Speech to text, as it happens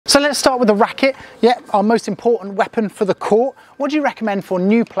So let's start with the racket. Yeah, our most important weapon for the court. What do you recommend for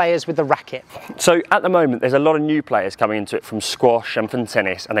new players with the racket? So at the moment, there's a lot of new players coming into it from squash and from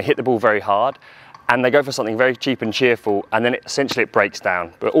tennis, and they hit the ball very hard. And they go for something very cheap and cheerful, and then essentially it breaks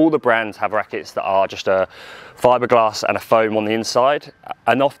down. But all the brands have rackets that are just a fiberglass and a foam on the inside,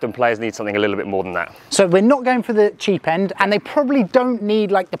 and often players need something a little bit more than that. So we're not going for the cheap end, and they probably don't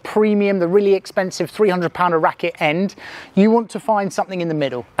need like the premium, the really expensive £300 a racket end. You want to find something in the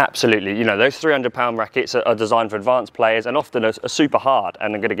middle. Absolutely. You know, those £300 rackets are designed for advanced players and often are super hard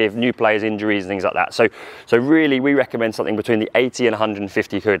and are going to give new players injuries and things like that. So really we recommend something between the 80 and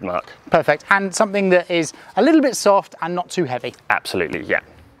 150 quid mark. Perfect. And something that is a little bit soft and not too heavy. Absolutely, yeah.